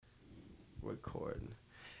recording.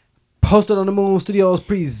 Posted on the Moon Studios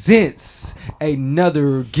presents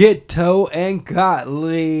another Ghetto and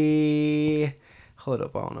Godly. Hold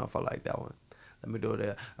up, I don't know if I like that one. Let me do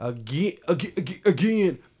it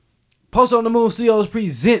again. Posted on the Moon Studios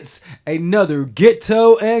presents another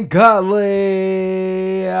Ghetto and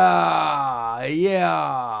Godly.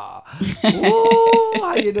 Yeah. Woo,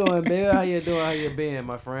 how you doing, baby? How you doing? How you been,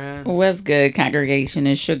 my friend? What's good, congregation?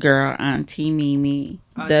 It's your girl, Auntie Mimi,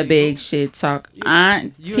 Auntie the big who? shit talk. You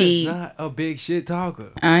Auntie, is not a big shit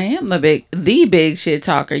talker. I am the big shit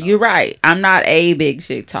talker. You're right. I'm not a big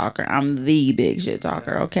shit talker. I'm the big shit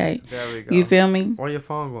talker. Okay, There we go. you feel me? Why your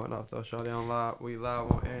phone going off though? Shawty on live. We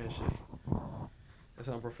live on air and shit. It's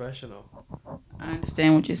unprofessional. I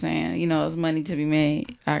understand what you're saying. You know, it's money to be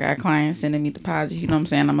made. I got clients sending me deposits. You know what I'm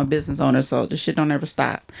saying? I'm a business owner, so the shit don't ever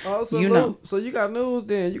stop. Oh, so You know. So you got news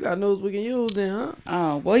then? You got news we can use then, huh?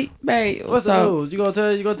 Oh, boy, babe. What's the news? You gonna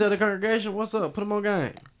tell the congregation? What's up? Put them on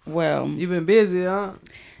game. Well, You been busy, huh?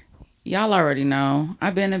 y'all already know.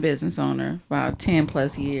 I've been a business owner about 10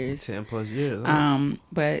 plus years. 10+ years. Huh?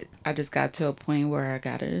 But I just got to a point where I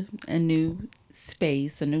got a new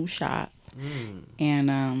space, a new shop.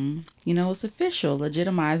 And you know, it's official,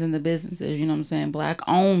 legitimizing the businesses, you know what I'm saying, black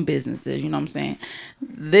owned businesses, you know what I'm saying.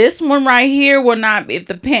 This one right here will not, if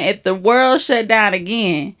the world shut down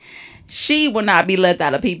again, she will not be let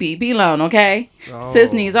out of PPP loan, okay? Oh.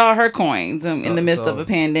 Sis needs all her coins in the midst of a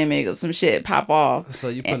pandemic or some shit pop off. So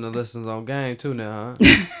you putting the listeners on game too now,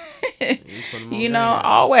 huh? You know,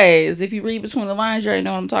 always. If you read between the lines, you already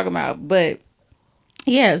know what I'm talking about. But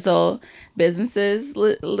yeah, so businesses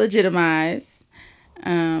legitimize,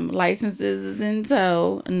 licenses is in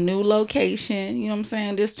tow, a new location, you know what I'm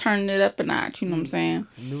saying, just turning it up a notch, you know what I'm saying.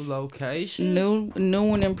 New location? New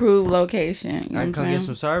and improved location, you know I what I'm come saying. get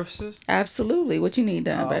some services? Absolutely. What you need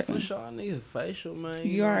done, baby? For sure. I need a facial, man.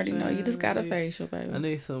 You already know. You just got a facial, baby. I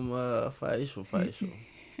need some facial.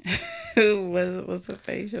 What's a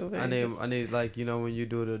facial, baby? I need like, you know, when you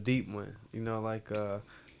do the deep one, you know, like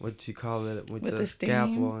what you call it with the steam?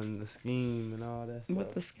 scalpel and the scheme and all that stuff.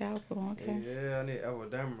 With the scalpel, okay. Yeah, I need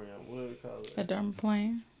epidermal. What do we call it? A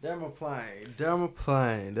dermaplane.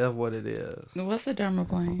 Dermaplane. That's what it is. What's a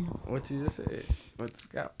dermaplane? What you just said with the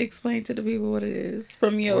scalpel. Explain to the people what it is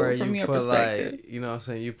from your perspective. Like, you know what I'm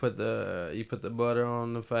saying, you put the butter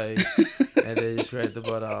on the face and then you scrape the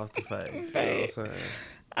butter off the face. You know what I'm saying?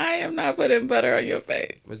 I am not putting butter on your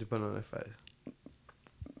face. What you put on your face?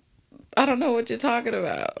 I don't know what you're talking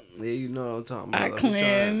about. Yeah, you know what I'm talking about. I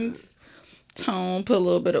cleanse, tone, put a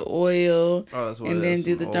little bit of oil, and then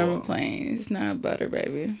do the dermaplane. It's not butter,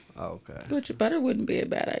 baby. Okay. Which butter wouldn't be a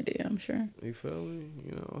bad idea, I'm sure. You feel me?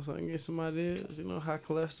 You know what I'm saying? Get some ideas. You know, high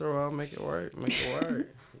cholesterol, make it work.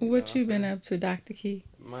 What you been up to, Dr. Key?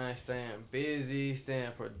 Man, staying busy,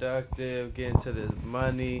 staying productive, getting to this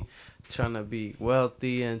money, trying to be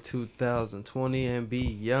wealthy in 2020 and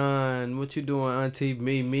beyond. What you doing, Auntie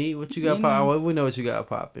Mimi? What you got popping? We know what you got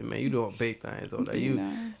popping, man. You doing big things over there.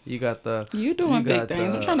 You got the... You doing big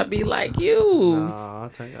things. I'm trying to be like you. Nah, I'm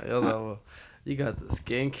trying to your level. You got the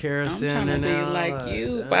skincare center. I'm trying to be like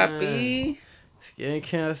you, papi.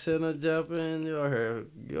 Skincare center jumping. You're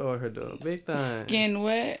here doing big things. Skin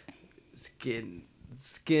what?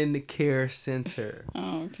 Skincare center.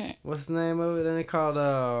 Oh, okay. What's the name of it? And they called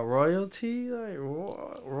Royalty, like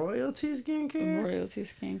Royalty Skincare. Royalty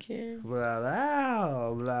Skincare. Blah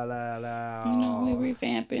blah blah blah blah. You know, we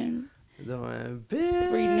revamping, doing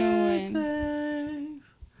big renewing things.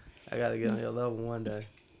 I gotta get on your level one day.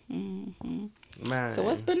 Man. So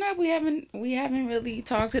what's been up? We haven't really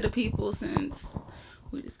talked to the people since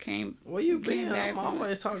we just came. Where you been? I'm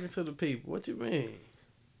always talking to the people. What you mean?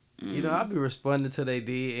 You know, I be responding to their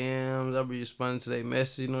DMs. I be responding to their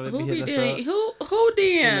messages. You know, they be hitting us up. Who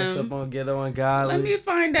DM? Hitting us up on Ghetto and Godly. Let me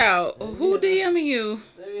find out. Who DMing you?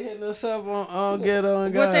 They be hitting us up on Ghetto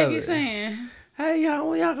and Godly. What they be saying? Hey, y'all,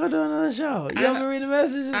 when y'all gonna do another show? You don't read the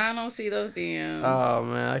messages? I don't see those DMs. Oh,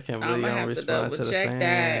 man, I can't believe you don't respond to the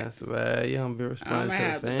fans. That. Man, you don't be responding to the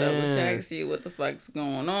fans. I'm gonna have to double check, see what the fuck's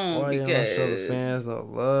going on. Boy, because you don't show the fans no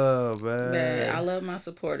love, man. I love my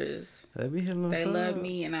supporters. They be hitting us up. They love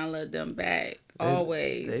me and I love them back.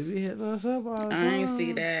 Always. They be hitting us up all the time. I ain't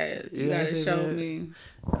see that. You gotta show me.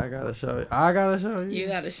 I gotta show you. You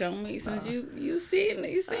gotta show me since you seen the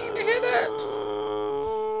hit ups.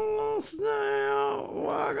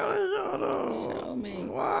 Why I gotta show them? Show me.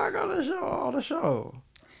 Why I gotta show all the show?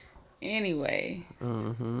 Anyway,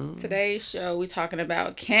 Mm-hmm. today's show we talking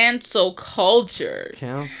about cancel culture.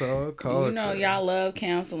 Cancel Do you know culture. y'all love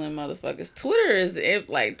canceling motherfuckers? Twitter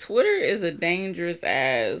is a dangerous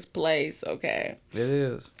ass place. Okay, It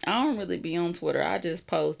is. I don't really be on Twitter. I just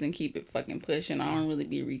post and keep it fucking pushing. I don't really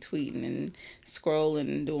be retweeting and scrolling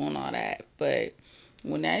and doing all that. But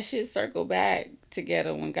when that shit circle back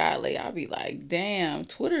together when God lay, I'll be like, damn,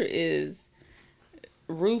 Twitter is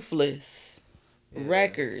ruthless. Yeah.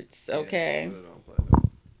 Records, Yeah. okay? Twitter don't play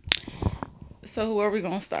no. So who are we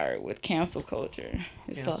gonna start with? Cancel culture.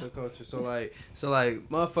 Cancel culture. So like,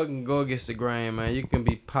 motherfucking go against the grain, man. You can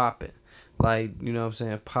be popping. Like, you know what I'm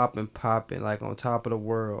saying? Popping, like on top of the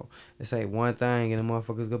world. They say one thing and the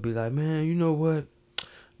motherfuckers gonna be like, man, you know what?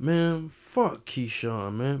 Man, fuck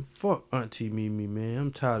Keyshawn, man. Fuck Auntie Mimi, man.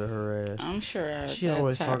 I'm tired of her ass. I'm sure She that's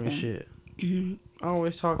always happened. talking shit. Mhm.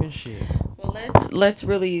 Always talking shit. Well, let's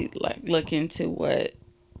really like look into what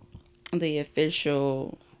the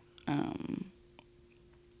official.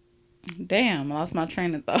 Damn, I lost my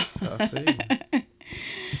train of thought. I see.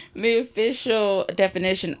 The official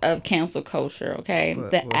definition of cancel culture, okay? The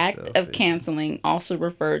What's act the of official? canceling, also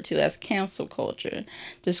referred to as cancel culture,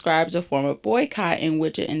 describes a form of boycott in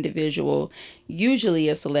which an individual, usually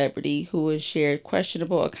a celebrity, who has shared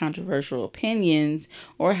questionable or controversial opinions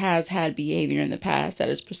or has had behavior in the past that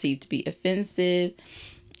is perceived to be offensive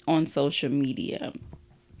on social media.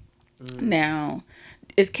 Now,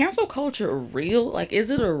 is cancel culture real? Like, is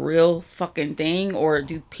it a real fucking thing, or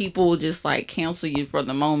do people just like cancel you for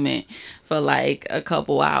the moment for like a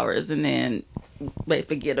couple hours and then they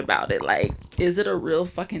forget about it? Like, is it a real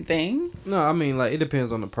fucking thing? No, I mean, like, it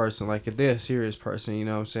depends on the person. Like, if they're a serious person, you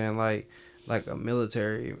know what I'm saying? Like a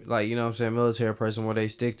military, like, you know what I'm saying, military person where they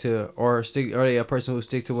stick to, or they a person who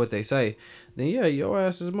stick to what they say, then yeah, your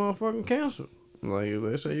ass is motherfucking canceled. Like, if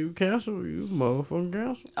they say you cancel, you motherfucking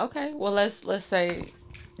cancel. Okay, well let's say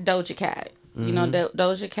Doja Cat. You know, Mm-hmm.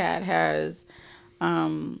 Doja Cat has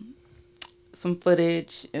some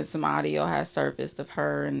footage and some audio has surfaced of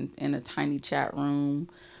her in a tiny chat room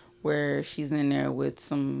where she's in there with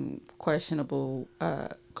some questionable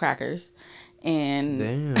crackers and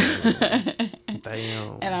Damn. and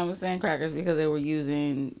Damn. I'm saying crackers because they were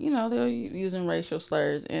using, they were using racial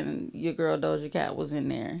slurs, and your girl Doja Cat was in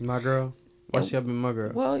there. My girl? Why she gotta be my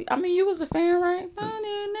girl? Well, I mean, you was a fan, right?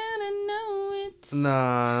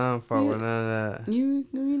 Nah, I don't fuck with none of that. You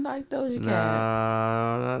like Doja Cat.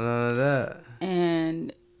 Nah, not none of that.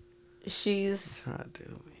 And she's Try to do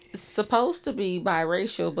me. supposed to be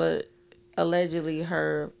biracial, but allegedly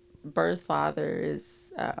her birth father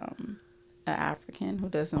is an African who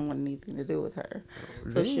doesn't want anything to do with her.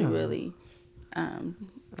 So she Damn. really, I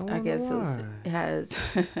I guess why. has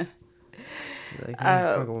They can't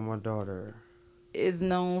fuck with my daughter. is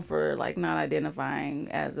known for like not identifying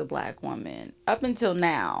as a black woman up until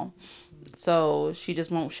now. So she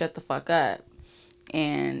just won't shut the fuck up.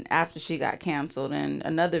 And after she got canceled, and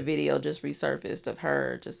another video just resurfaced of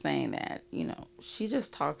her just saying that, she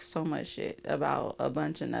just talks so much shit about a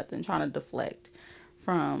bunch of nothing, trying to deflect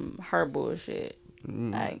from her bullshit.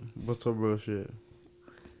 Like, What's her bullshit?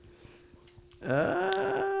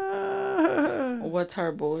 what's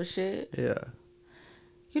her bullshit? Yeah.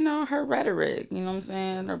 Her rhetoric, you know what I'm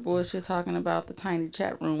saying? Her bullshit talking about the tiny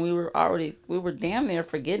chat room. We were damn near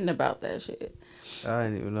forgetting about that shit. I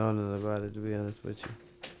didn't even know nothing about it, to be honest with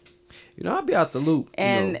you. I'll be out the loop.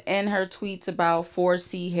 And her tweets about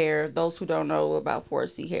 4C hair. Those who don't know about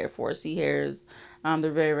 4C hair, 4C hair is they're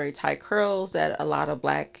very, very tight curls that a lot of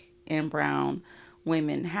black and brown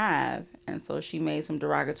women have. And so she made some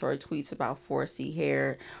derogatory tweets about 4C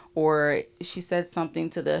hair, or she said something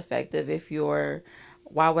to the effect of,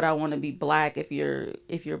 why would I want to be black? If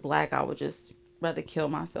you're black, I would just rather kill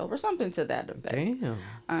myself, or something to that effect. Damn.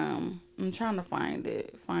 I'm trying to find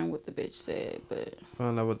what the bitch said, but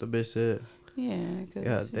Find out what the bitch said. yeah.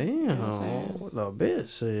 God damn. What the bitch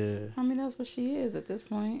said. I mean, that's what she is at this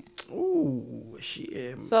point. Ooh,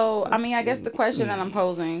 shit. So, I mean, I guess the question that I'm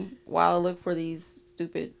posing while I look for these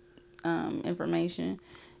stupid information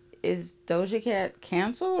is Doja Cat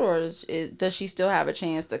canceled, or does she still have a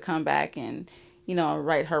chance to come back and,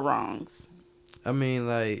 right her wrongs? I mean,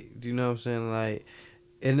 like, do you know what I'm saying? Like,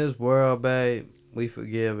 in this world, babe, we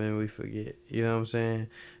forgive and we forget. You know what I'm saying?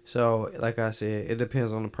 So, like I said, it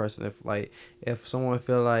depends on the person. If someone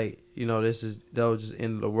feel like, that was just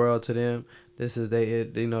end of the world to them, this is that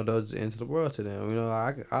was the end of the world to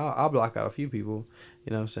them. I'll block out a few people,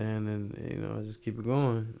 you know what I'm saying? And, I just keep it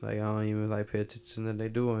going. Like, I don't even, like, pay attention to what they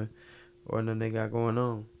doing or nothing they got going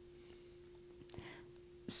on.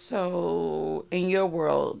 So, in your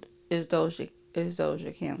world, is Doja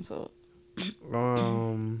canceled?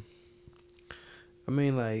 I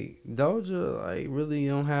mean, like Doja, like really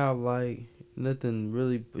don't have like nothing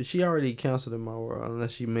really. She already canceled in my world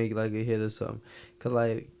unless she make like a hit or something. Cause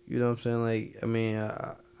like you know what I'm saying. Like I mean,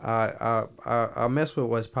 I mess with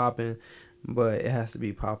what's popping, but it has to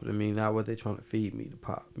be popping to me, not what they trying to feed me to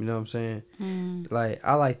pop. You know what I'm saying? Mm. Like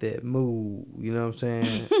I like that mood. You know what I'm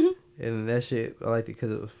saying? And that shit, I liked it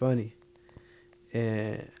because it was funny.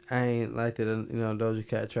 And I ain't liked it, Doja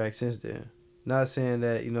Cat track since then. Not saying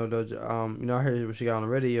that Doja, I heard what she got on the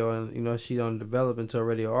radio, and she don't develop into a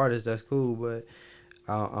radio artist. That's cool, but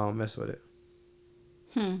I don't mess with it.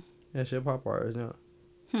 Hmm. Yeah, she a pop artist now.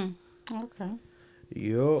 Okay.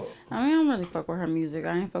 Yo. I mean, I don't really fuck with her music.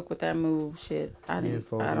 I ain't fuck with that move shit. I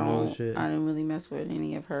don't. Shit. I didn't really mess with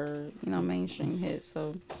any of her, mainstream hits.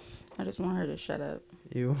 So I just want her to shut up.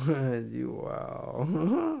 You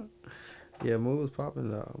wow. Yeah, Moo was popping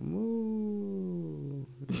though. Moo.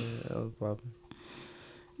 Yeah, that was popping.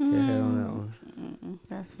 Yeah, head on that one.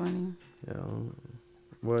 That's funny. Yeah.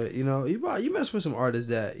 Well, you mess with some artists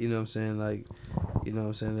that, what I'm saying, like,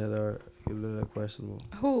 that are a little questionable.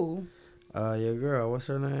 Who? Your girl, what's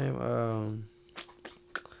her name?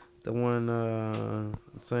 The one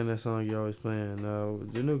sang that song you always playing.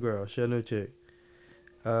 The new girl, she a new chick.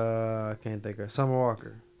 I can't think of her. Summer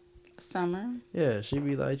Walker. Summer? Yeah, she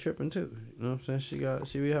be like tripping too. You know what I'm saying?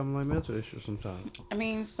 She be having like mental issues sometimes. I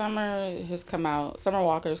mean, Summer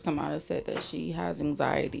Walker has come out and said that she has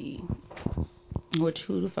anxiety, which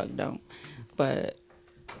who the fuck don't? But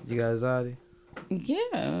you got anxiety?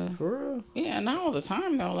 Yeah. For real? Yeah, not all the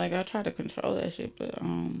time though. Like I try to control that shit, but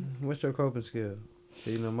What's your coping skill?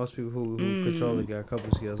 Most people who control it got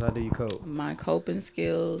coping skills. How do you cope? My coping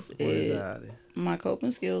skills my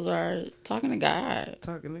coping skills are talking to God.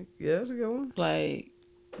 Yeah, that's a good one. Like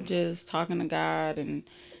just talking to God and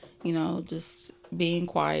just being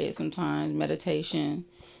quiet sometimes, meditation.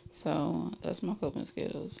 So that's my coping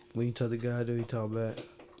skills. When you talk to God, do he talk back?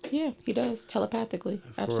 Yeah, he does telepathically.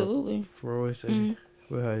 Absolutely. Freud say,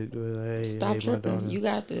 well, how you do it? Hey, stop tripping. You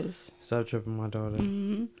got this. Stop tripping, my daughter.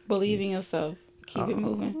 Believe in yourself. Keep it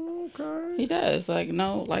moving. Okay. He does.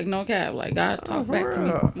 No cap. Like God talk back to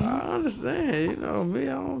me. I understand. Me,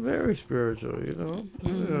 I'm very spiritual.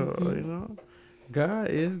 God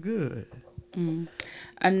is good.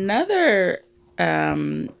 Another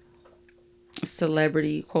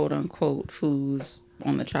celebrity, quote unquote, who's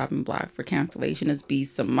on the chopping block for cancellation is B.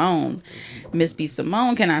 Simone. Miss B.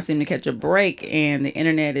 Simone cannot seem to catch a break, and the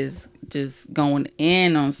internet is just going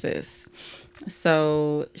in on sis.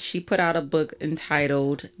 So she put out a book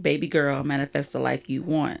entitled Baby Girl, Manifest the Life You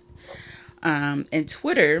Want. And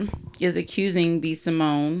Twitter is accusing B.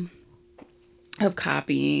 Simone of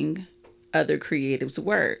copying other creatives'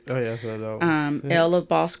 work. Oh, yeah, so that Elle of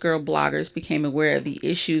Boss Girl Bloggers became aware of the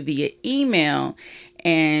issue via email,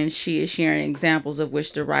 and she is sharing examples of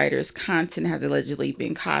which the writer's content has allegedly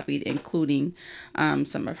been copied, including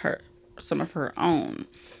some of her own.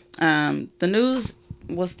 The news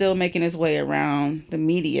was still making its way around the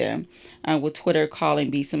media, with Twitter calling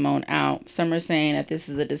B. Simone out. Some are saying that this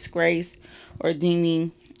is a disgrace or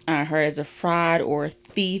deeming her as a fraud or a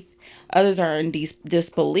thief. Others are in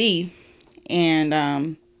disbelief.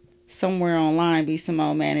 And somewhere online, B.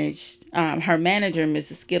 Simone her manager,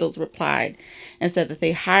 Mrs. Skittles, replied and said that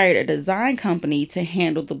they hired a design company to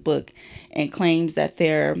handle the book, and claims that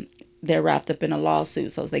they're wrapped up in a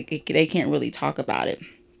lawsuit, so they can't really talk about it.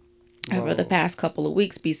 Over the past couple of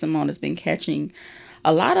weeks, B. Simone has been catching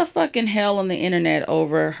a lot of fucking hell on the internet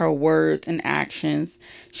over her words and actions.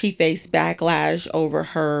 She faced backlash over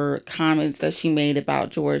her comments that she made about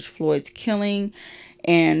George Floyd's killing,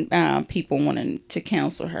 and people wanting to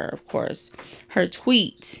cancel her, of course. Her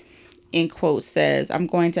tweet, in quote, says, "I'm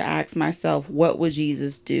going to ask myself, what would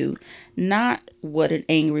Jesus do? Not what an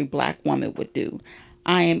angry black woman would do.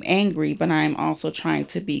 I am angry, but I am also trying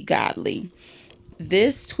to be godly."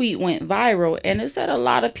 This tweet went viral, and it set a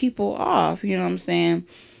lot of people off, you know what I'm saying?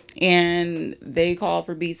 And they called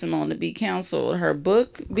for B. Simone to be canceled. Her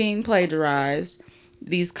book being plagiarized.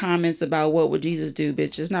 These comments about what would Jesus do,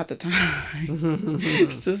 bitch, it's not the time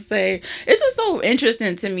to say. It's just so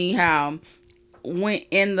interesting to me how when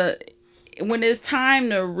it's time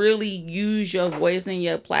to really use your voice and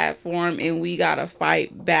your platform, and we gotta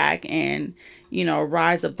fight back and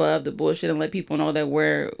rise above the bullshit and let people know that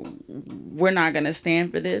we're not gonna stand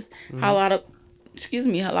for this. How a lot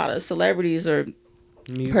of celebrities or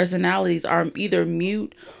personalities are either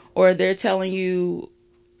mute or they're telling you,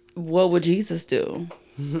 what would Jesus do?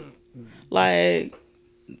 Like,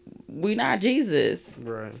 we not Jesus.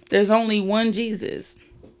 Right. There's only one Jesus.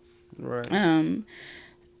 Right.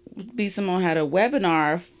 B. Simone had a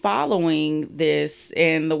webinar following this,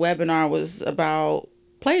 and the webinar was about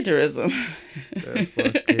plagiarism. That's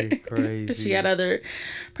fucking crazy. She had other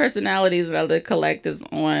personalities and other collectives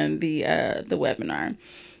on the webinar,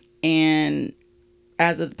 and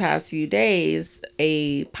as of the past few days,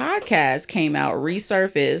 a podcast came out,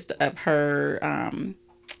 resurfaced of her.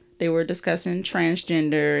 They were discussing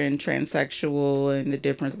transgender and transsexual and the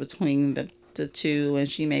difference between the two, and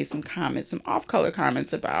she made some comments, some off-color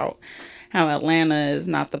comments about how Atlanta is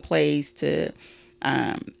not the place to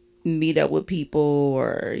meet up with people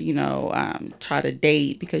or, try to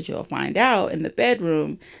date, because you'll find out in the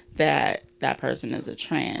bedroom that that person is a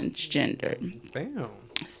transgender. Damn.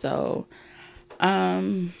 So,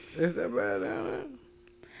 is that bad down there?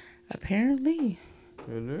 Apparently.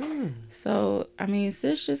 Mm-hmm. So, I mean,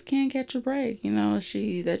 sis just can't catch a break.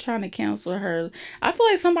 They're trying to cancel her. I feel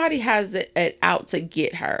like somebody has it out to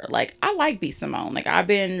get her. Like, I like B. Simone. Like, I've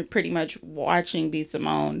been pretty much watching B.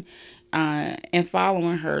 Simone and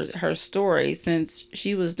following her story since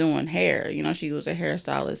she was doing hair. She was a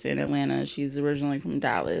hairstylist in Atlanta. She's originally from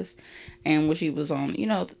Dallas. And when she was on,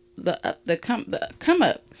 the come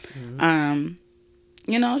up,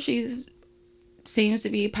 Mm-hmm. she's seems to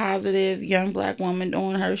be a positive young black woman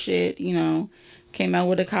doing her shit. Came out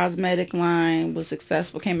with a cosmetic line, was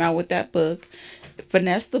successful, came out with that book,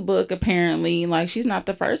 finessed the book apparently. Like, she's not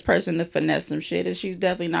the first person to finesse some shit, and she's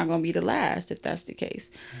definitely not gonna be the last if that's the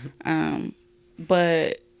case.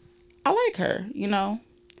 But I like her.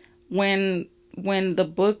 When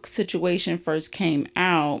the book situation first came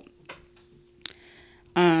out,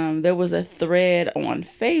 there was a thread on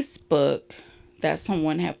Facebook that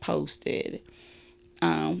someone had posted.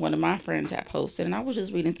 One of my friends had posted, and I was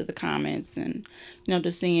just reading through the comments and,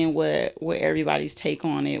 just seeing what everybody's take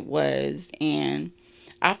on it was. And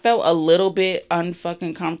I felt a little bit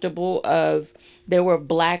unfucking comfortable of there were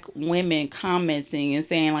black women commenting and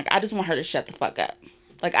saying, like, I just want her to shut the fuck up.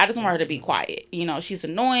 Like, I just want her to be quiet. She's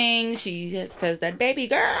annoying. She says that baby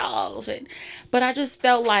girl. But I just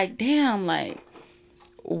felt like, damn, like,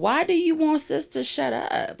 why do you want sis to shut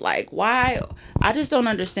up? Like, why? I just don't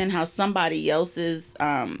understand how somebody else's,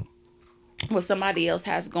 what somebody else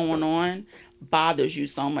has going on bothers you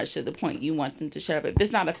so much to the point you want them to shut up. If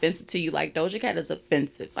it's not offensive to you, like Doja Cat is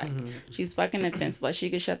offensive. Like, she's fucking offensive. Like,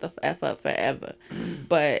 she could shut the F up forever.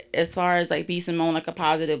 But as far as, like, B. Simone, like a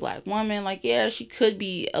positive black woman, like, yeah, she could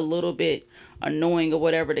be a little bit annoying or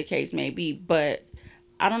whatever the case may be. But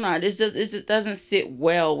I don't know. It just doesn't sit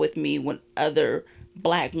well with me when other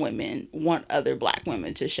black women want other black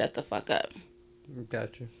women to shut the fuck up.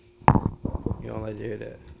 Gotcha. You don't like to hear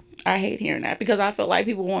that. I hate hearing that because I feel like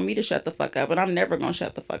people want me to shut the fuck up, and I'm never gonna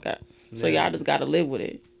shut the fuck up. So y'all just gotta live with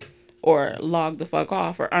it, or log the fuck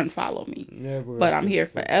off, or unfollow me. Never. But I'm here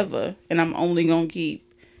forever, and I'm only gonna keep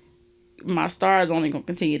my stars only gonna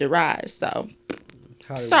continue to rise. So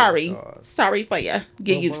sorry for ya.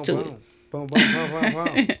 Get used to it. Boom, boom, boom, boom,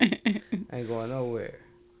 boom. Ain't going nowhere.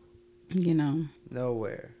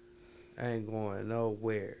 Nowhere. I ain't going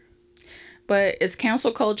nowhere. But is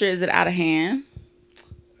cancel culture, is it out of hand?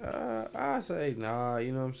 I say nah,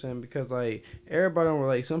 you know what I'm saying? Because, like, everybody don't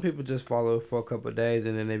relate. Some people just follow for a couple of days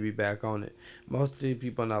and then they be back on it. Most of these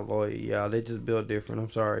people are not loyal, y'all. They just build different. I'm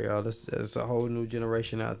sorry, y'all. There's a whole new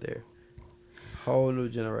generation out there. Whole new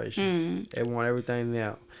generation. They want everything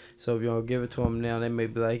now. So if you don't give it to them now, they may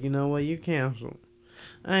be like, you know what, you canceled.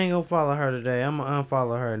 I ain't gonna follow her today. I'm gonna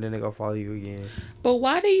unfollow her, and then they gonna follow you again. But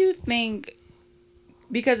why do you think,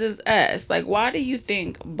 because it's us, like, why do you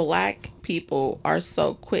think black people are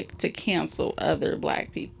so quick to cancel other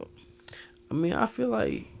black people? I mean, I feel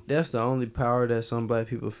like that's the only power that some black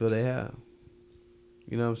people feel they have.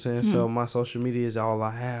 You know what I'm saying? So my social media is all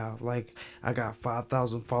I have. Like, I got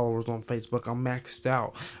 5,000 followers on Facebook. I'm maxed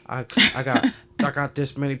out. I got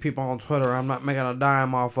this many people on Twitter. I'm not making a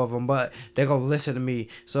dime off of them, but they gonna listen to me.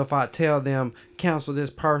 So if I tell them cancel this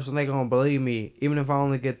person, they gonna believe me, even if I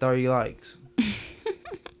only get 30 likes.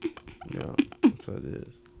 Yeah, that's what it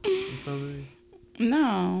is. You feel me?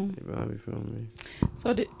 No. You feel me?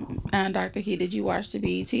 So, Dr. Key, did you watch the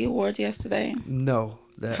BET Awards yesterday? No.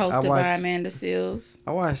 Hosted by Amanda Seales.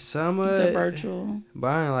 I watched some of the it. virtual. But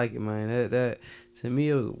I didn't like it, man. That to me,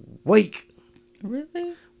 it was weak.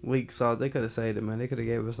 Really? Weak sauce. They could have saved it, man. They could have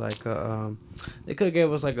gave us like a they could have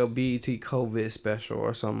gave us like a BET COVID special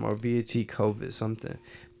or something, or BET COVID something,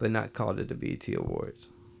 but not called it the BET Awards.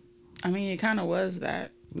 I mean, it kind of was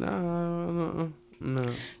that. No.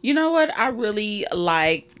 You know what? I really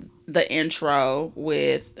liked the intro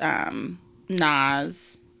with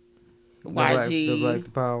Nas, YG. The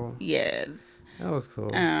Black Power. Yeah. That was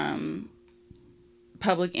cool.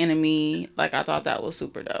 Public Enemy, like I thought that was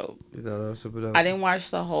super dope. You thought that was super dope? I didn't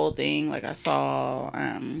watch the whole thing. Like I saw,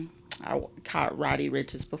 I caught Roddy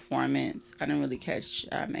Rich's performance. I didn't really catch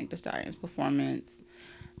Meg Thee Stallion's performance.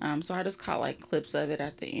 So I just caught like clips of it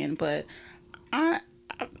at the end. But I,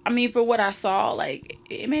 I mean, for what I saw, like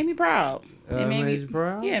it made me proud. It made you me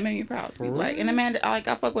proud? Yeah, it made me proud. For Like, real? and Amanda, like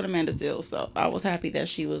I fuck with Amanda Seales, so I was happy that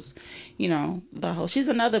she was, the whole. She's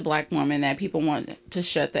another black woman that people want to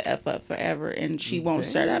shut the f up forever, and she won't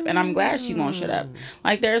shut up. And I'm glad she won't shut up.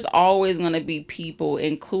 Like, there's always gonna be people,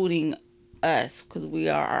 including us, because we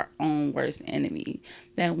are our own worst enemy,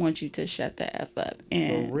 that want you to shut the f up.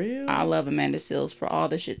 And For real? I love Amanda Seales for all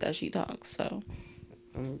the shit that she talks. So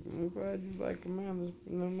I'm glad you like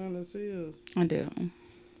Amanda Seals. I do.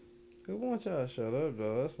 Who wants y'all to shut up,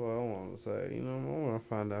 though? That's what I want to say. I want to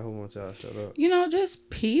find out who wants y'all to shut up. Just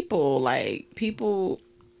people. Like, people,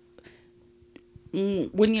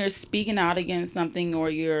 when you're speaking out against something, or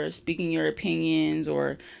you're speaking your opinions,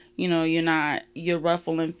 or, you're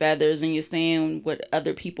ruffling feathers and you're saying what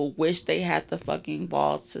other people wish they had the fucking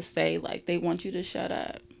balls to say, like, they want you to shut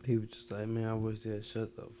up. People just like, man, I wish they'd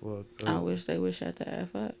shut the fuck up. I wish they would shut the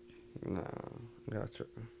F up. Nah, gotcha.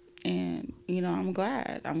 And, I'm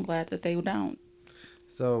glad. I'm glad that they don't.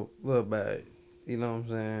 So, look back. You know what I'm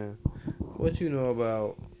saying? What you know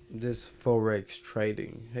about this Forex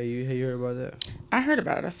trading? Hey, you heard about that? I heard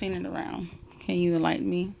about it. I've seen it around. Can you enlighten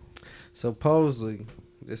me? Supposedly,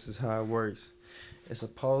 this is how it works. It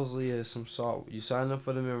supposedly is some software. You sign up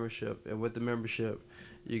for the membership, and with the membership,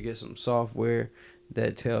 you get some software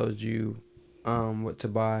that tells you what to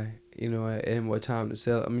buy, and what time to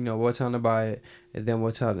sell it. What time to buy it, and then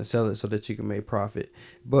what time to sell it, so that you can make profit.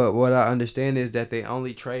 But what I understand is that they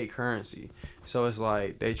only trade currency. So it's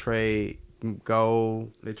like they trade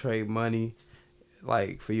gold, they trade money.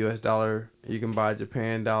 Like for US dollar, you can buy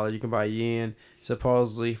Japan dollar, you can buy yen.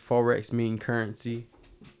 Supposedly, Forex mean currency.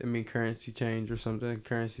 It mean currency change or something,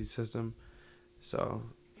 currency system. So,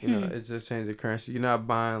 it's just change the currency. You're not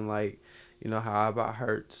buying like, how I buy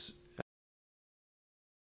Hertz.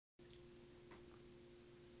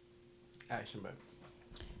 Action, baby.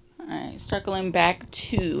 Alright, circling back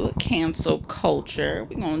to cancel culture.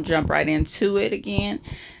 We're going to jump right into it again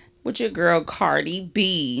with your girl Cardi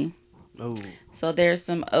B. Oh. So there's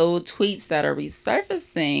some old tweets that are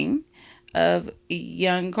resurfacing of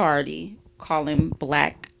young Cardi calling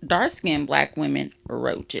dark-skinned black women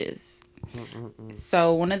roaches.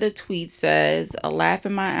 So one of the tweets says,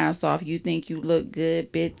 laughing my ass off, you think you look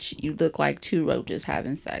good, bitch, you look like two roaches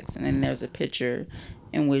having sex. And then there's a picture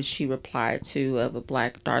in which she replied to of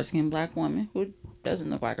a dark-skinned black woman who doesn't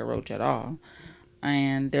look like a roach at all.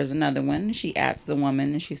 And there's another one. She asks the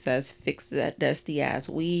woman and she says, fix that dusty ass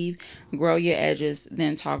weave, grow your edges,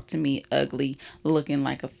 then talk to me ugly, looking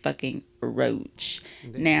like a fucking roach.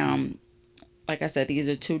 Now, like I said, these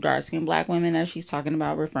are two dark-skinned black women that she's talking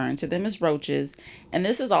about, referring to them as roaches. And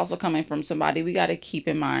this is also coming from somebody we got to keep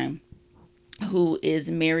in mind who is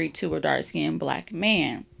married to a dark-skinned black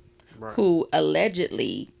man. Right. Who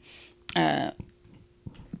allegedly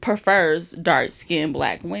prefers dark-skinned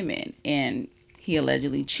black women, and he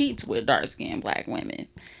allegedly cheats with dark-skinned black women.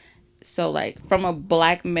 So, like, from a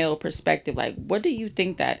black male perspective, like, what do you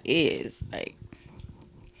think that is? Like,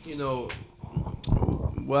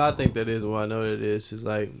 what I think that is, what I know that it is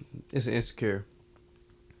like, it's insecure.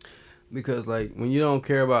 Because, like, when you don't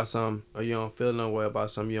care about something, or you don't feel no way about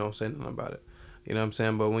something, you don't say nothing about it. You know what I'm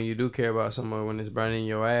saying? But when you do care about someone, when it's burning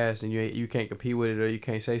your ass and you can't compete with it, or you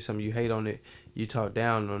can't say something, you hate on it, you talk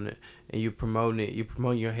down on it, and you promoting it. You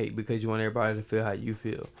promote your hate because you want everybody to feel how you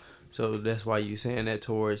feel. So that's why you saying that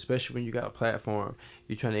towards, especially when you got a platform,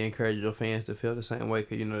 you're trying to encourage your fans to feel the same way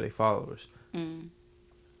because they followers.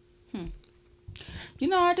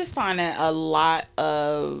 I just find that a lot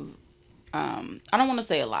of, I don't want to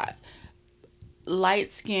say a lot,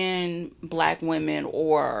 light-skinned black women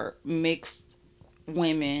or mixed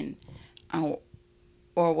women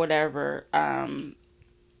or whatever,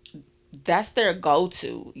 that's their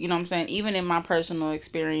go-to. You know what I'm saying? Even in my personal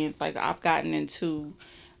experience, like, I've gotten into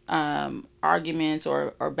arguments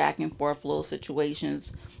or back and forth little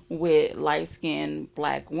situations with light-skinned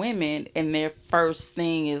black women, and their first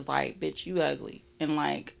thing is like, bitch, you ugly. And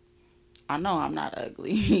like, I know I'm not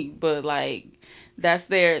ugly, but like, that's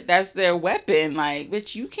their weapon. Like,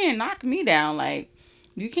 bitch, you can't knock me down. Like,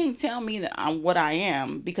 you can't tell me that I'm what I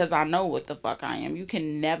am, because I know what the fuck I am. You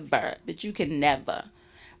can never.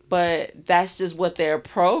 But that's just what they're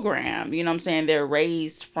programmed. You know what I'm saying? They're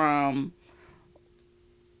raised from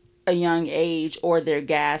a young age, or they're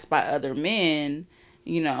gassed by other men,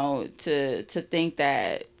 to think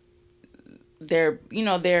that They're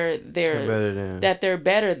better than. that they're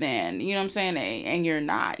better than, you know what I'm saying, and you're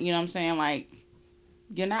not, you know what I'm saying, like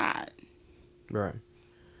you're not. Right.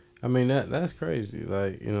 I mean that's crazy.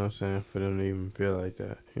 Like, you know what I'm saying, for them to even feel like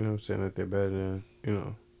that. You know what I'm saying, that they're better than,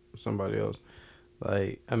 somebody else.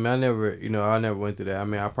 Like, I mean, I never went through that. I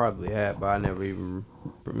mean, I probably had, but I never even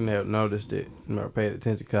noticed it or paid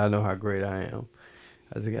attention because I know how great I am.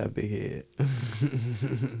 I just got a big head.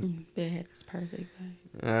 Big head is perfect,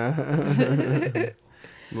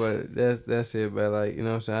 But that's it. But like, you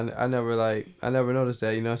know what I'm saying, I never noticed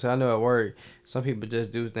that. You know what I'm saying, I know at work some people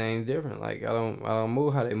just do things different. Like, I don't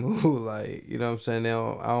move how they move. Like, you know what I'm saying, I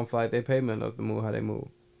don't feel like they pay me enough to move how they move.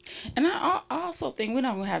 and I also think we're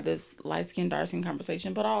not gonna have this light skin dark skin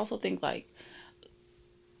conversation, but I also think like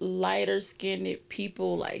lighter skinned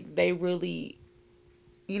people, like they really,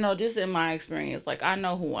 just in my experience, like I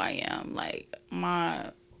know who I am. Like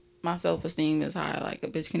my self esteem is high. Like a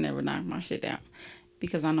bitch can never knock my shit down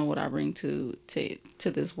because I know what I bring to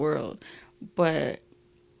this world. But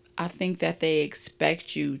I think that they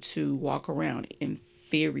expect you to walk around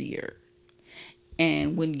inferior,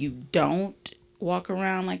 and when you don't walk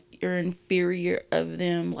around like you're inferior of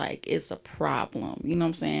them, like it's a problem. You know what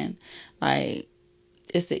I'm saying? Like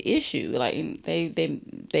it's an issue. Like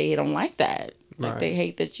they don't like that. Like Right. they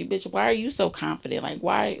hate that you, bitch. Why are you so confident? Like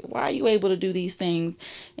why are you able to do these things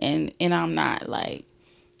and I'm not? Like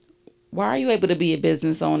why are you able to be a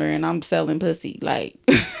business owner and I'm selling pussy? Like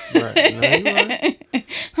Right. No, you right.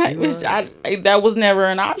 like You which right. that was never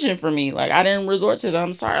an option for me. Like I didn't resort to that.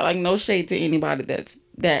 I'm sorry. Like no shade to anybody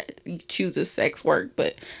that chooses sex work,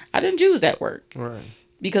 but I didn't choose that work Right.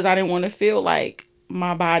 because I didn't want to feel like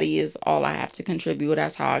my body is all I have to contribute.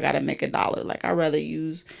 That's how I got to make a dollar. Like I rather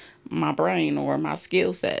use my brain or my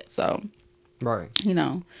skill set. So Right.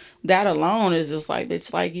 that alone is just like,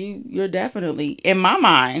 bitch, like you're definitely in my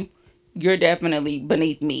mind. You're definitely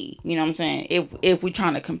beneath me. You know what I'm saying? If we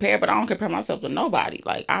trying to compare, but I don't compare myself to nobody.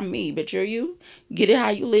 Like I'm me, but you're you. Get it how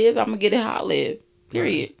you live. I'm gonna get it how I live. Right.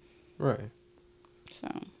 Period. Right. So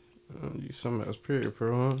You something else, period,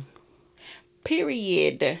 bro, huh?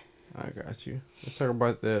 period. I got you. Let's talk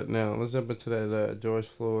about that now. Let's jump into that George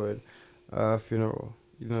Floyd funeral.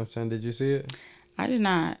 You know what I'm saying? Did you see it? I did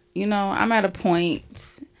not. I'm at a point.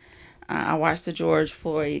 I watched the George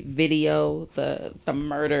Floyd video, the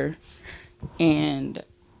murder, and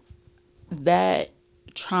that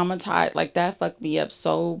traumatized, like that fucked me up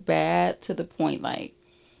so bad to the point like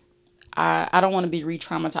I don't want to be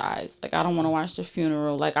re-traumatized. Like I don't want to watch the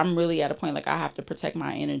funeral. Like I'm really at a point like I have to protect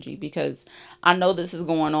my energy because I know this is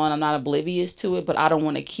going on. I'm not oblivious to it, but I don't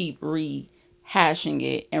want to keep rehashing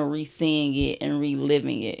it and re-seeing it and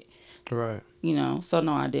reliving it. Right. So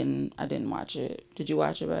no, I didn't watch it. Did you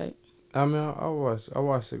watch it, babe? I mean, I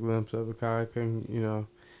watched a glimpse of it. 'Cause I couldn't,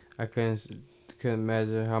 I couldn't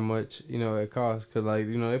imagine how much, it cost. Cause like,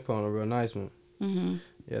 they put on a real nice one. Mm-hmm.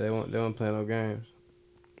 Yeah, they weren't playing no games.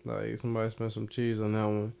 Like somebody spent some cheese on that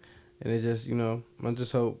one, and it just, I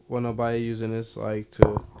just hope when nobody using this like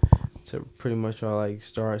to pretty much try like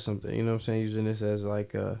start something. You know what I'm saying? Using this as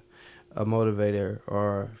like a motivator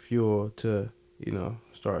or fuel to,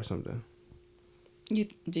 start something.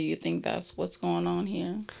 Do you think that's what's going on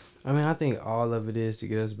here? I mean, I think all of it is to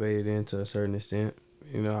get us baited in to a certain extent.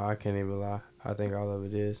 I can't even lie. I think all of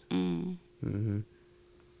it is. Mm. Mhm.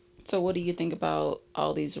 So what do you think about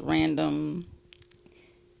all these random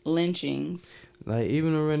lynchings? Like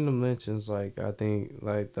even the random lynchings, like I think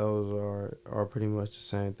like those are pretty much the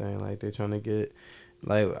same thing. Like they're trying to get,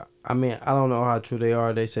 like I mean I don't know how true they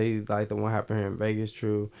are. They say like the one happened here in Vegas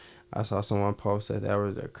true. I saw someone post that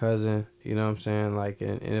was their cousin. You know what I'm saying? Like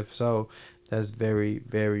and if so, that's very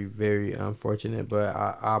very very unfortunate. But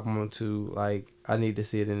I want to like I need to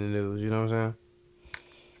see it in the news. You know what I'm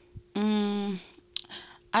saying? Mm,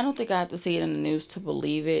 I don't think I have to see it in the news to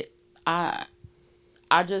believe it.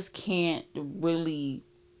 I just can't really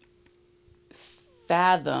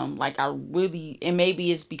fathom. Like I really, and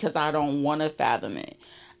maybe it's because I don't want to fathom it.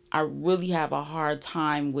 I really have a hard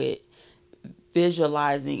time with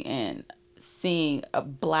visualizing and seeing a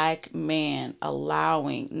black man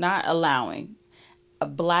not allowing, a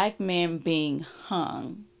black man being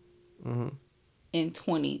hung Mhm. in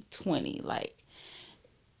 2020. Like,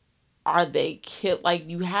 are they killed? Like,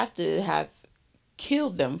 you have to have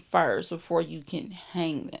killed them first before you can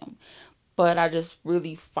hang them. But I just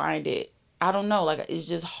really find it, I don't know, like, it's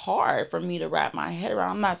just hard for me to wrap my head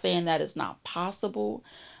around. I'm not saying that it's not possible,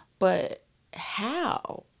 but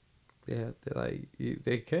how? Yeah,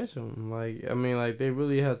 they catch them. Like I mean, like they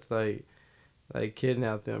really have to like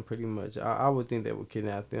kidnap them pretty much. I would think they would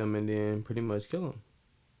kidnap them and then pretty much kill them.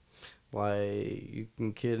 Like, you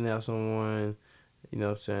can kidnap someone, you know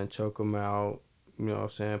what I'm saying, choke them out, you know what I'm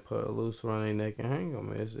saying, put a noose around their neck and hang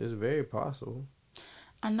them. It's very possible.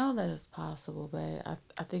 I know that it's possible, but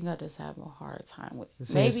I think I just have a hard time with it.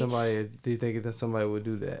 Seeing Maybe somebody, do you think that somebody would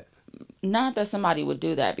do that? not that somebody would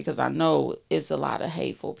do that, because I know it's a lot of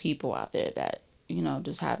hateful people out there that,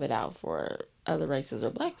 just have it out for other races or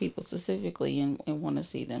black people specifically, and want to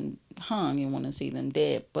see them hung and want to see them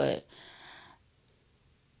dead. But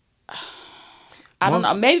I don't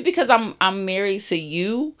know. Maybe because I'm married to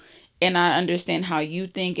you, and I understand how you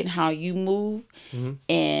think and how you move, Mm-hmm.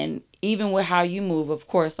 and even with how you move, of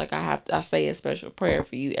course, like I say a special prayer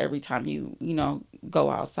for you every time you go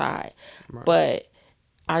outside, Right. but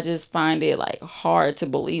I just find it like hard to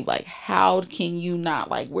believe, like, how can you not,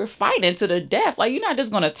 like, we're fighting to the death, like, you're not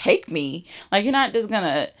just gonna take me, like, you're not just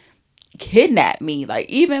gonna kidnap me, like,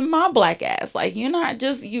 even my black ass, like, you're not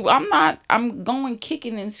just I'm going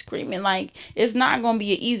kicking and screaming, like, it's not gonna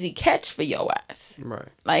be an easy catch for your ass, Right.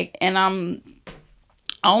 like, and I'm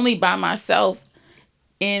only by myself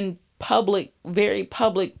in public, very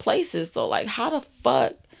public places, so, like, how the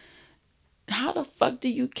fuck do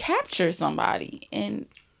you capture somebody and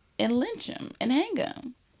lynch him and hang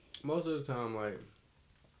him? Most of the time, like,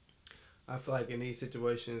 I feel like in these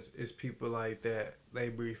situations, it's people like that, they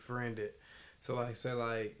befriended. So, like, say,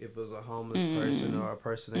 like, if it was a homeless person or a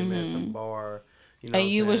person they met at the bar, you know And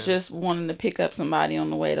what you I'm was saying? just wanting to pick up somebody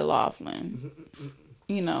on the way to Laughlin.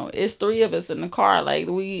 It's three of us in the car. Like,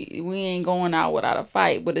 we ain't going out without a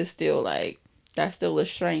fight, but it's still like, that's still a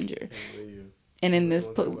stranger. And in this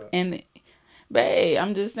babe,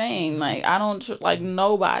 I'm just saying, like, I don't like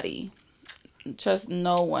nobody, trust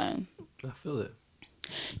no one. I feel it.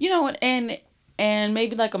 And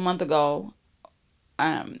maybe like a month ago,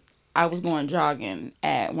 I was going jogging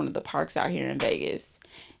at one of the parks out here in Vegas,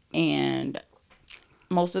 and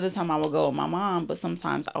most of the time I would go with my mom, but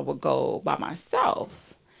sometimes I would go by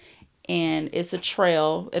myself. And it's a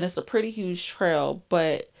trail, and it's a pretty huge trail,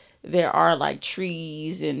 but there are like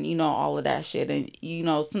trees and all of that shit, and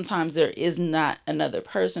sometimes there is not another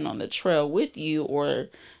person on the trail with you, or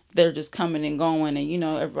they're just coming and going, and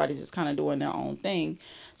everybody's just kind of doing their own thing.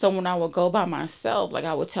 So when I would go by myself, like,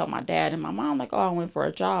 I would tell my dad and my mom, like, oh, I went for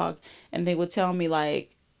a jog, and they would tell me,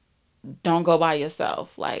 like, don't go by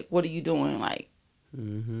yourself, like, what are you doing, like,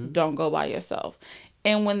 don't go by yourself.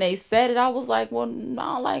 And when they said it, I was like, well,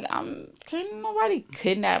 no, like, can't nobody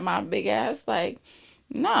kidnap my big ass, like,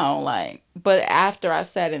 no, like. But after I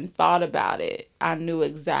sat and thought about it, I knew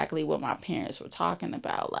exactly what my parents were talking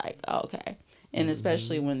about, like, okay. And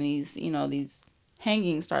especially when these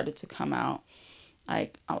hangings started to come out,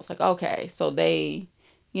 like, I was like, okay, so they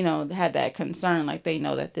had that concern, like, they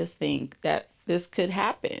know that this could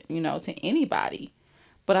happen, to anybody.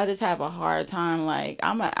 But I just have a hard time, like,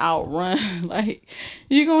 I'm going to outrun. Like,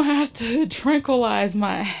 you're going to have to tranquilize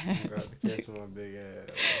my ass to catch my big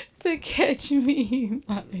ass. to catch me.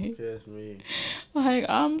 Like, Catch me. Like,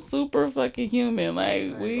 I'm super fucking human.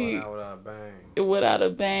 Like, Going out without a bang. Without a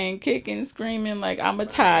bang, kicking, screaming. Like, I'm going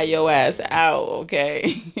to tie your ass out,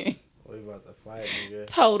 okay? We about to fight, nigga.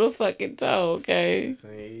 Toe to fucking toe, okay? This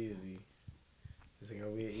ain't easy. This ain't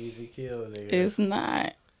gonna be an easy kill, nigga. It's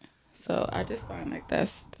not. So I just find like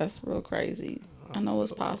that's real crazy. I know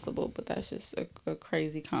it's possible, but that's just a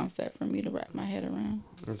crazy concept for me to wrap my head around.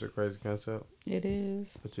 It's a crazy concept. It is.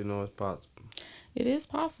 But it's possible. It is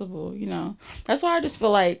possible, That's why I just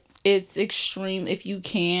feel like it's extreme. If you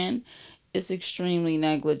can, it's extremely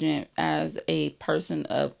negligent as a person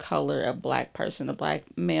of color, a black person, a black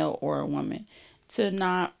male or a woman, to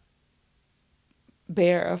not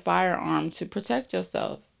bear a firearm to protect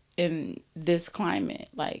yourself in this climate.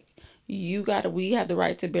 Like, we have the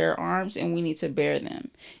right to bear arms, and we need to bear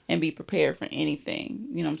them and be prepared for anything.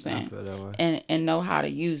 You know what I'm saying? I feel that way. And know how to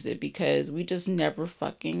use it, because we just never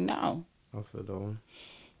fucking know. I feel that one.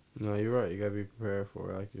 No, you're right. You gotta be prepared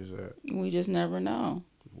for it, like you said. We just never know.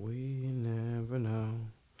 We never know.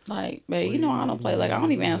 Like, babe, I don't play. Like, I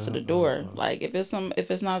don't even answer the door. Like, if it's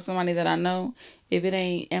not somebody that I know, if it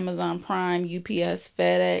ain't Amazon Prime, UPS,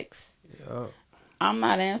 FedEx, I'm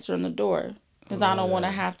not answering the door. Because I don't want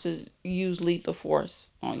to have to use lethal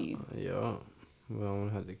force on you. Yeah. We don't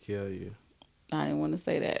want to have to kill you. I didn't want to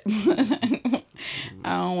say that.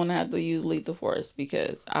 I don't want to have to use lethal force,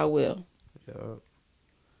 because I will. Yeah.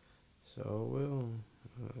 So will.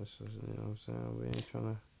 Just, you know what I'm saying? We ain't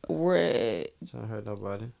trying to hurt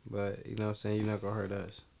nobody. But, you know what I'm saying? You're not going to hurt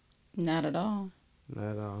us. Not at all.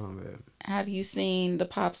 Not at all, babe. Have you seen the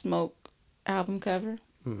Pop Smoke album cover?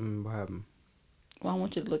 What happened? Well, I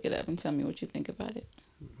want you to look it up and tell me what you think about it.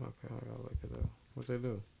 Okay, I gotta look it up. What they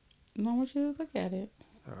do? I want you to look at it.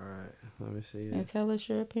 All right. Let me see And it. tell us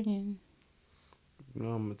your opinion. You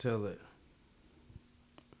know I'm gonna tell it.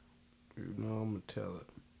 You know I'm gonna tell it.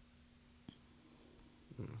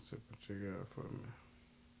 Let's see what you got for me.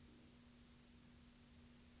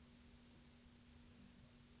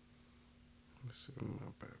 Let's see what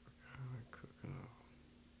my paprika cooking up.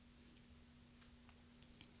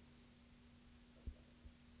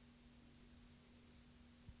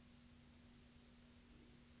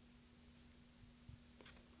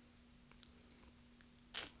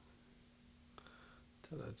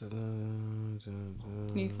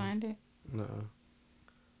 Can you find it? No.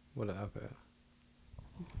 What an iPad.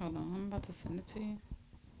 Hold on, I'm about to send it to you.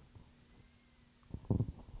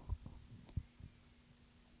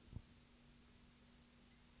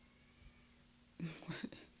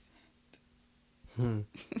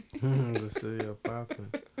 The studio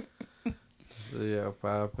popping. The studio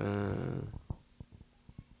popping.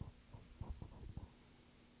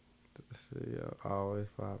 The studio always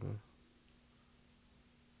popping.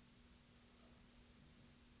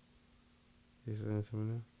 You sending it to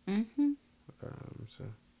me now? Mm-hmm. Let me see.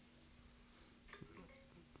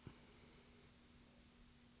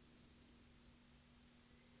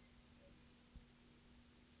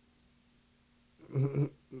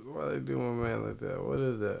 Why they do my man like that? What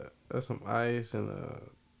is that? That's some ice and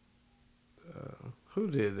who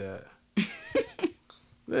did that?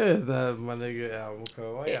 That's not my nigga album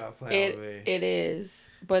cover. Why y'all playing with me? It is,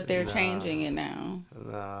 but they're Nah. changing it now.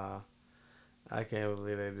 Nah, I can't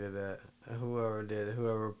believe they did that. Whoever did it,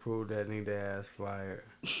 whoever approved that, need their ass fired.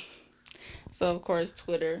 So of course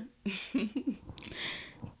Twitter,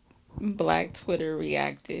 Black Twitter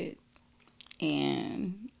reacted,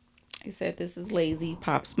 and he said this is lazy.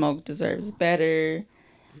 Pop Smoke deserves better.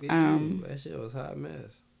 That shit was a hot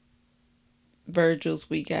mess. Virgil's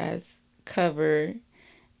weak ass cover.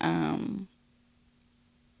 Who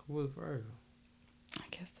was Virgil? I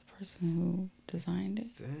guess the person who designed it.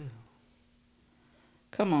 Damn.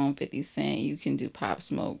 Come on, 50 Cent, you can do Pop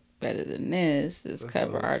Smoke better than this. This That's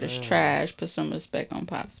cover what I'm art is saying. trash. Put some respect on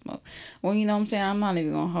Pop Smoke. Well, you know what I'm saying? I'm not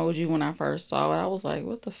even gonna hold you. When I first saw it, I was like,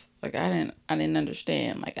 what the like I didn't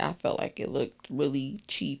understand. Like I felt like it looked really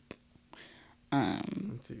cheap. I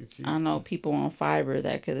know people on Fiverr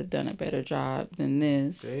that could have done a better job than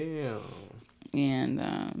this. Damn.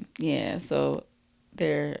 And yeah, so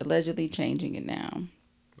they're allegedly changing it now.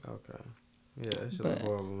 Okay. Yeah, that shit was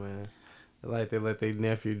horrible, man. Like they let their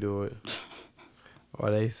nephew do it. Or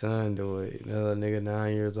they son do it. Another nigga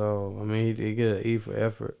 9 years old. I mean, he get an E for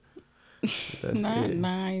effort. That's Not it.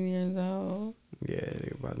 9 years old. Yeah,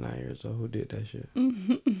 they about 9 years old. Who did that shit?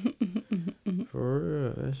 For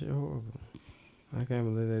real, that shit horrible. I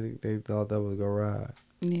can't believe they thought that was gonna ride.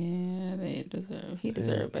 Yeah, he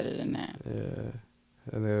deserved better than that. Yeah.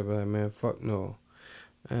 And they were like, man, fuck no.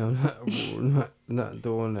 Man, I'm not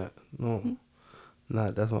doing that. No. Nah,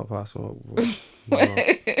 that's my Pop Smoke, bro.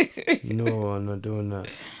 No, I'm not doing that.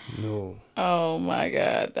 No. Oh my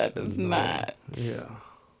God, that is not. Yeah.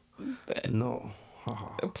 But No.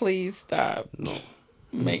 please stop. No.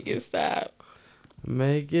 Make it stop.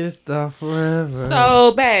 Make it stop forever.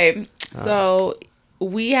 So, babe, so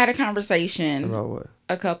we had a conversation About what?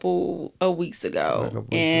 a couple of weeks ago,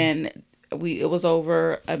 and it was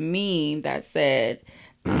over a meme that said,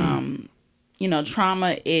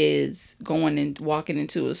 trauma is going and walking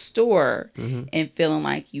into a store and feeling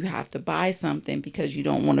like you have to buy something because you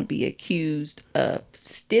don't want to be accused of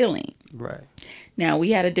stealing. Right. Now,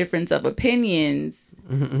 we had a difference of opinions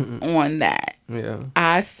on that. Yeah.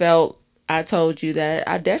 I told you that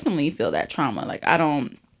I definitely feel that trauma. Like,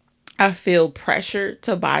 I feel pressure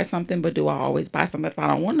to buy something, but do I always buy something? If I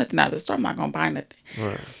don't want nothing out of the store, I'm not going to buy nothing.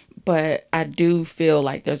 Right. But I do feel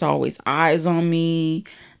like there's always eyes on me,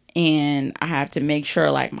 and I have to make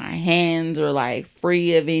sure like my hands are like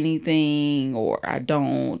free of anything, or I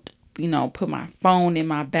don't, put my phone in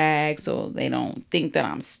my bag so they don't think that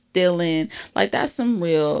I'm stealing. Like, that's some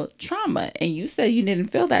real trauma. And you said you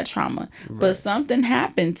didn't feel that trauma, but something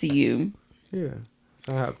happened to you. Yeah.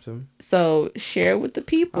 Something happened to me. So share with the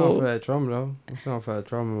people. I don't feel that trauma though. It's not for that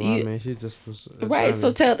trauma. I mean, she just was right. So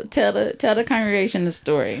tell the congregation the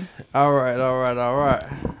story. All right.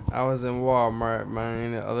 I was in Walmart,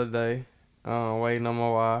 man, the other day, waiting on my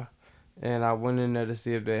wife, and I went in there to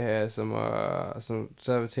see if they had some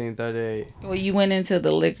 1738. Well, you went into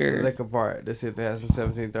the liquor part to see if they had some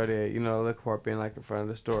 1738. You know, the liquor part being like in front of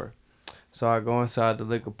the store. So I go inside the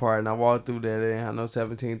liquor part and I walk through there. They didn't have no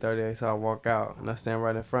 1738, so I walk out and I stand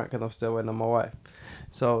right in front because I'm still waiting on my wife.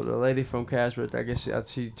 So the lady from cash register, I guess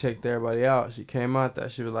she checked everybody out. She came out there.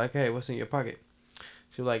 She was like, "Hey, what's in your pocket?"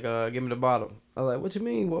 She was like, give me the bottle. I was like, what you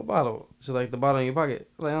mean? What bottle? She like, the bottle in your pocket.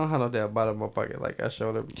 I'm like, I don't have no damn bottle in my pocket. Like, I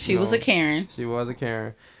showed her. She was a Karen. She was a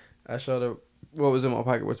Karen. I showed her what was in my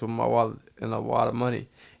pocket, which was my wallet and a wad of money.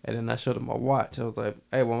 And then I showed her my watch. I was like,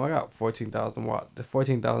 hey, well, I got the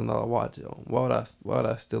 $14,000 watch. Why would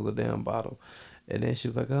I steal a damn bottle? And then she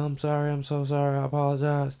was like, oh, I'm sorry. I'm so sorry. I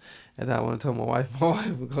apologize. And I went to tell my wife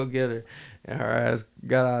would go get her. And her ass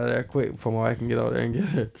got out of there quick before my wife can get over there and get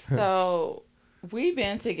her. So we've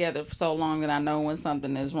been together for so long that I know when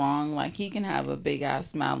something is wrong. Like, he can have a big ass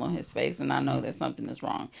smile on his face and I know that something is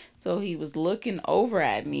wrong. So he was looking over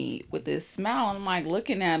at me with this smile, and I'm like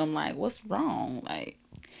looking at him like, what's wrong? Like,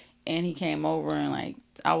 and he came over, and like,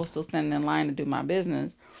 I was still standing in line to do my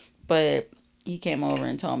business, but he came over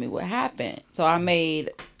and told me what happened. So I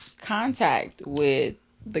made contact with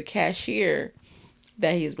the cashier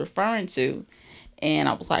that he's referring to, and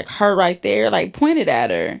I was like, her right there, like pointed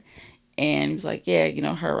at her, and he was like, yeah,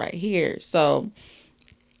 her right here. So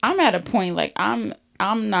I'm at a point, like, I'm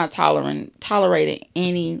not tolerating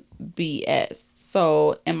any BS.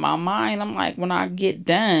 So in my mind, I'm like, when I get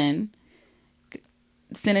done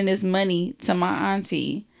sending this money to my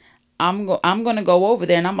auntie, I'm going to go over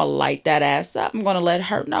there and I'm going to light that ass up. I'm going to let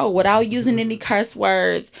her know without using any curse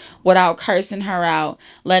words, without cursing her out,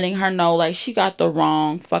 letting her know, like, she got the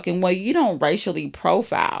wrong fucking way. You don't racially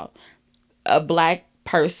profile a black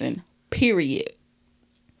person, period.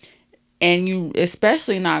 And you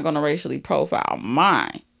especially not going to racially profile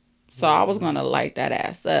mine. So I was going to light that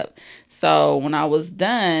ass up. So when I was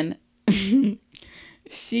done,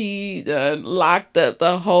 she locked up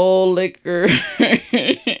the whole liquor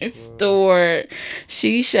store.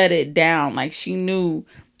 She shut it down. Like, she knew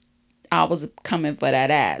I was coming for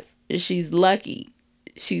that ass. She's lucky.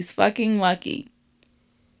 She's fucking lucky.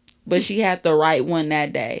 But she had the right one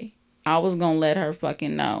that day. I was going to let her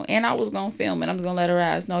fucking know. And I was going to film it. I'm going to let her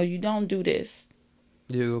ass know, you don't do this.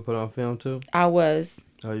 You go put on film too? I was.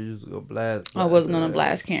 Oh, you just go blast I was going to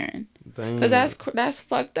blast Karen. Because that's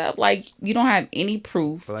fucked up. Like, you don't have any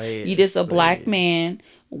proof. You just a black man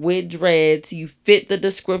with dreads. You fit the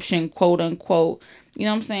description, quote unquote. You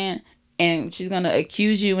know what I'm saying? And she's going to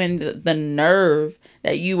accuse you in the nerve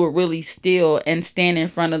that you were really steal and stand in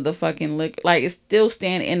front of the fucking liquor. Like, it's still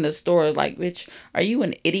stand in the store. Like, bitch, are you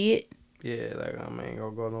an idiot? Yeah, like, I ain't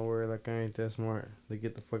gonna go nowhere. Like, I ain't that smart. Like,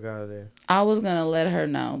 get the fuck out of there. I was going to let her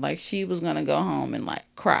know. Like, she was going to go home and, like,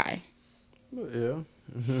 cry. Yeah.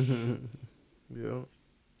 Yeah.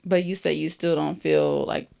 But you say you still don't feel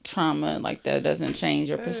like trauma, like that doesn't change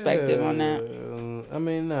your perspective on that? I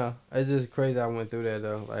mean, no. It's just crazy I went through that,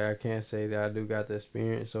 though. Like, I can't say that I do got the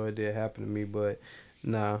experience, so it did happen to me, but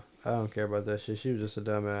nah, I don't care about that shit. She was just a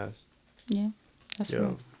dumbass. Yeah, that's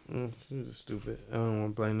right. She was just stupid. I don't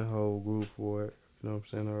want to blame the whole group for it. You know what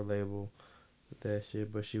I'm saying? Or label. That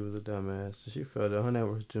shit, but she was a dumbass. So she felt it. Her name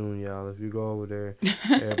was June, y'all. If you go over there,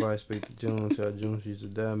 everybody speak to June. Tell June she's a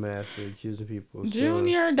dumbass for accusing people. June,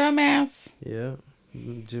 you're a dumbass. Yeah,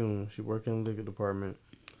 June. She work in the liquor department,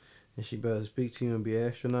 and she better speak to you and be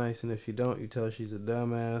extra nice. And if she don't, you tell her she's a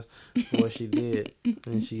dumbass for what she did,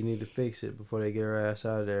 and she need to fix it before they get her ass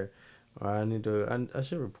out of there. Or I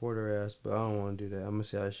should report her ass, but I don't want to do that. I'm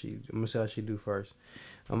gonna see how she do first.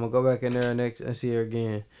 I'm gonna go back in there next and see her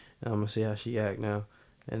again. And I'm gonna see how she act now.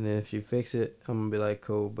 And then if she fix it, I'm gonna be like,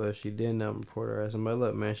 cool. But if she didn't, I'm report her ass. I'm like,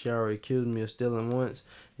 look, man, she already accused me of stealing once,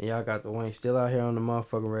 and y'all got the wank still out here on the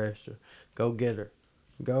motherfucking register. Go get her.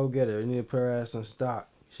 Go get her. You need to put her ass in stock.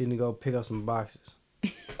 She need to go pick up some boxes.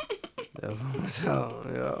 That's what I'm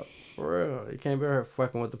telling y'all. For real. You can't be out here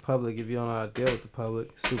fucking with the public if you don't know how to deal with the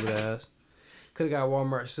public. Stupid ass. Could've got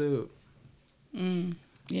Walmart sued.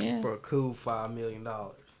 Yeah. For a cool $5 million.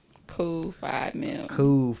 Cool $5 million.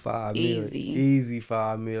 Cool $5 million. Easy. Easy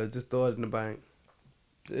 $5 million. Just throw it in the bank.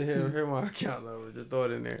 Here my account number. Just throw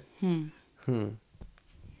it in there.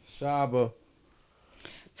 Shaba.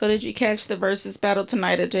 So did you catch the versus battle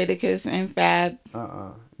tonight of Jadakiss and Fab?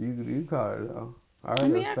 You caught it though. I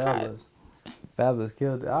already know Fabulous. Fabulous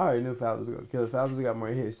killed it. I already knew Fabulous was gonna kill it. Fabulous got more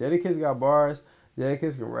hits. Jadakiss got bars.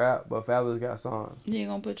 Jadakiss can rap, but Fabulous got songs. You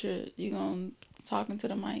gonna talking to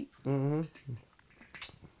the mic?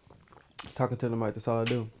 Talking to the mic. That's all I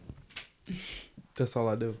do. That's all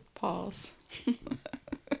I do. Pause.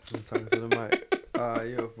 Just talking to the mic.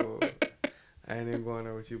 You a fool. I ain't even going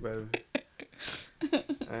there with you, baby.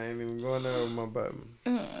 I ain't even going there with my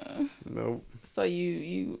button. Nope. So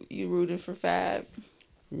you rooting for Fab?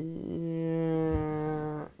 Yeah.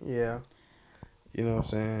 You know what I'm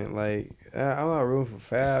saying? Like, I'm not rooting for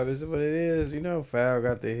Fab. Is it what it is? You know Fab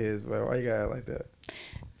got the hits, but why you got it like that?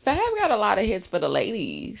 Fab got a lot of hits for the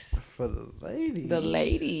ladies. For the ladies. The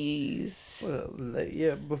ladies. Well,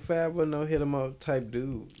 yeah, but Fab was no hit 'em up type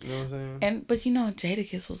dude. You know what I'm saying? But you know,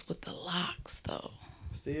 Jadakiss was with the locks though.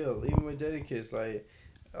 Still, even with Jadakiss, like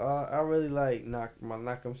I really like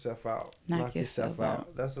knock himself out. Knock yourself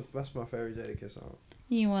out. That's my favorite Jadakiss song.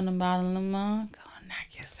 You want to bottle them all? Go on,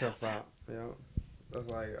 knock yourself out. Yeah. That's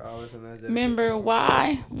like I listen to that. Remember song.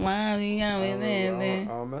 why? Why you got me I there?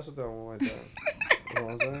 don't mess with that one like that. That's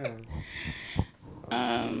what I'm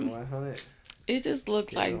saying. 100. It just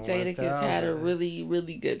looked like Jadakiss had a really,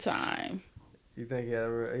 really good time. You think he had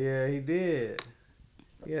yeah, he did.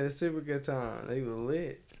 He had a super good time. He was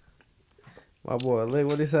lit. My boy lit.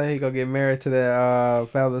 What he say? He gonna get married to that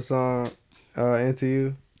Fabulous song, Into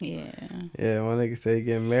You? Yeah. Yeah, my nigga say he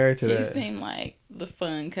getting married to that. He seemed like the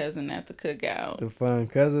fun cousin at the cookout. The fun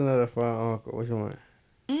cousin or the fun uncle? Which one?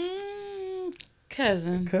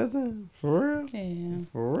 Cousin. Cousin? For real? Yeah.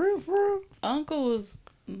 For real? Uncle was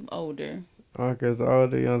older. Uncle's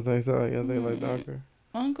older? You don't think so? You don't think like the uncle?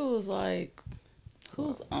 Uncle was like,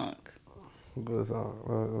 who's Unc? Who's Unc?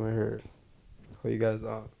 Let me hear it. Who you got as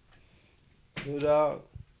Unc? Snoop Dogg?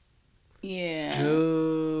 Yeah.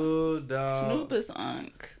 Snoop Dogg. Snoop is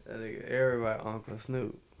Unc. That nigga, everybody Uncle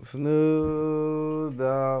Snoop. Snoop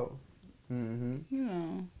Dogg. Mm-hmm. You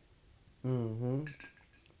know. Mm-hmm.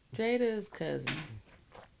 Jada's cousin.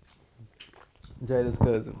 Jada's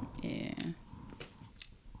cousin. Yeah.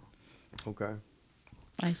 Okay.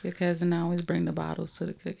 Like your cousin always bring the bottles to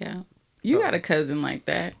the cookout. You got a cousin like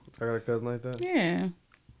that. I got a cousin like that? Yeah.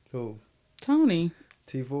 Who? Tony.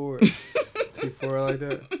 T4. T4 like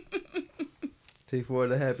that? T4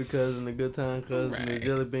 the happy cousin, the good time cousin, Right. the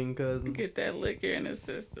jelly bean cousin. Get that liquor in his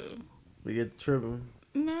system. We get tripping.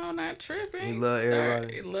 No, not tripping. He love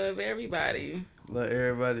everybody. He love everybody. Love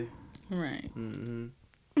everybody. Right. Mm-hmm.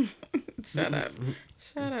 Shout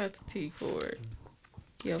out to T4.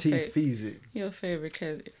 T-Feezy. Your favorite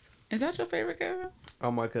cousin. Is that your favorite cousin?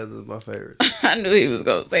 All my cousins my favorite. I knew he was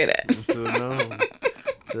gonna say that. Should've known.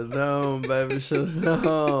 Should've known, baby. Should've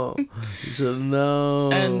known. Should've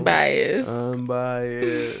known. Unbiased.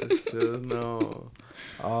 Should've known.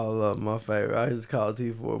 All of my favorite. I just call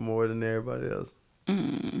T4 more than everybody else.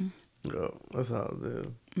 Yo, that's how it is.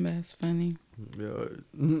 That's funny. Yo,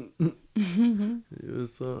 it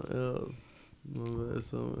was something else. That's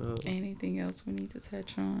something else. Anything else we need to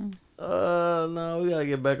touch on? No, we gotta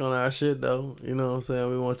get back on our shit though. You know what I'm saying?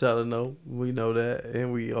 We want y'all to know. We know that,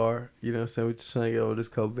 and we are. You know what I'm saying? We just trying to get over this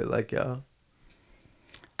COVID like y'all.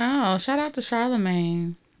 Oh, shout out to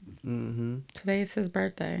Charlemagne. Mm-hmm. Today is his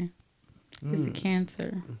birthday. He's a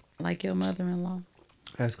Cancer, like your mother-in-law.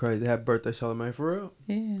 That's crazy. Happy birthday, Charlamagne, for real?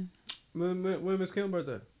 Yeah. When Miss Kim's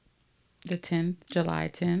birthday? The 10th, July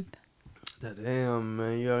 10th. Damn,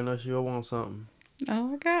 man. You already know she gonna want something.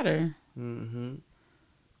 Oh, I got her. Mm-hmm.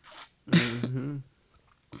 Mm-hmm.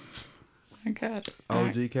 I got it.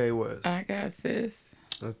 OGK West. I got sis.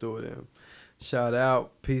 Let's do it then. Shout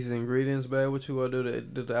out, Pieces and Ingredients, babe. What you gonna do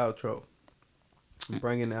the outro?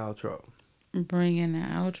 Bring in the outro. Bring in the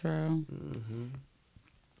outro. Mm-hmm.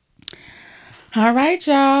 All right,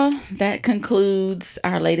 y'all. That concludes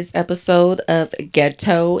our latest episode of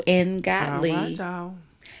Ghetto and Godly. All right, y'all.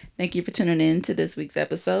 Thank you for tuning in to this week's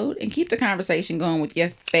episode. And keep the conversation going with your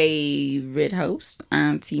favorite host,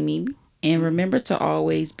 Auntie Mimi. And remember to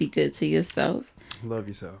always be good to yourself. Love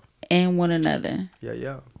yourself. And one another.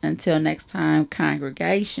 Yeah. Until next time,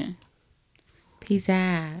 congregation. Peace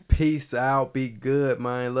out. Peace out. Be good,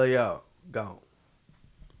 man. Love y'all. Gone.